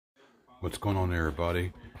What's going on,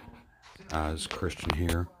 everybody? It's Christian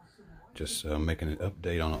here, just making an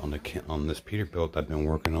update on this Peterbilt I've been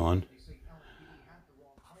working on.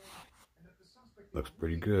 Looks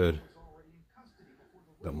pretty good.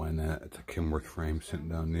 Don't mind that. It's a Kenworth frame sitting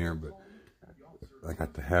down there, but I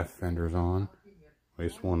got the half fenders on. At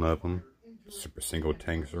least one of them. Super single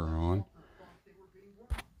tanks are on.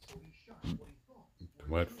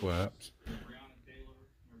 Wet flaps.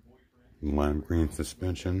 Lime green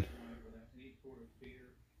suspension.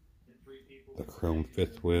 The chrome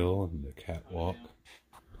fifth wheel and the catwalk.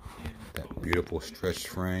 That beautiful stretched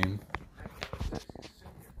frame.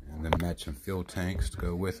 And then matching fuel tanks to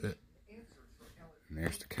go with it. And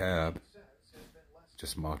there's the cab.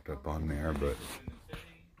 Just mocked up on there, but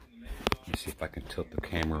let me see if I can tilt the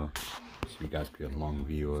camera so you guys get a long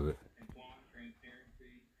view of it.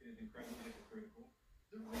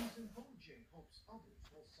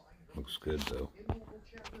 Looks good though.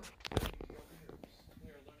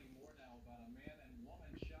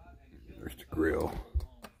 There's the grill.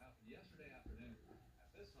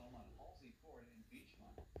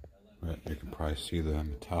 Right, you can probably see the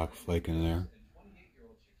metallic flake in there.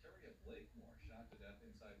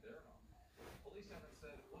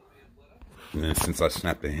 And then since I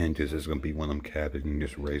snapped the hinges, it's going to be one of them cabs you can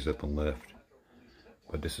just raise up and lift.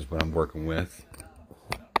 But this is what I'm working with.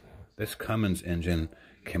 This Cummins engine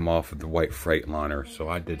came off of the white Freightliner, so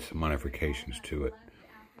I did some modifications to it.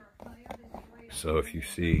 So if you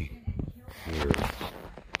see here,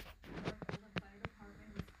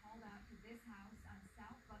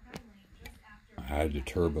 I added a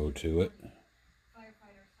turbo to it.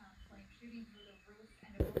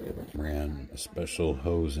 Ran a special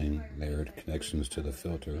hosing layered connections to the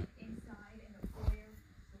filter.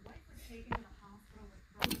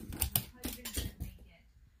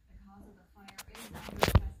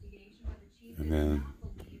 And then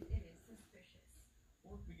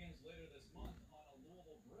work begins later this month on a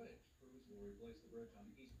Louisville bridge. Crews will replace the bridge on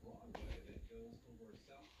East Broadway that goes over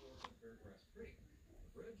South Florida Fairgrass Creek. The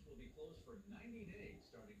bridge will be closed for 90 days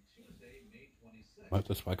starting Tuesday, May 26th. Well,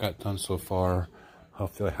 that's what I got done so far.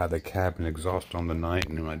 Hopefully I had the cab and exhaust on tonight,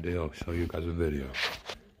 and when I do, I'll show you guys a video.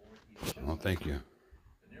 Well, thank you.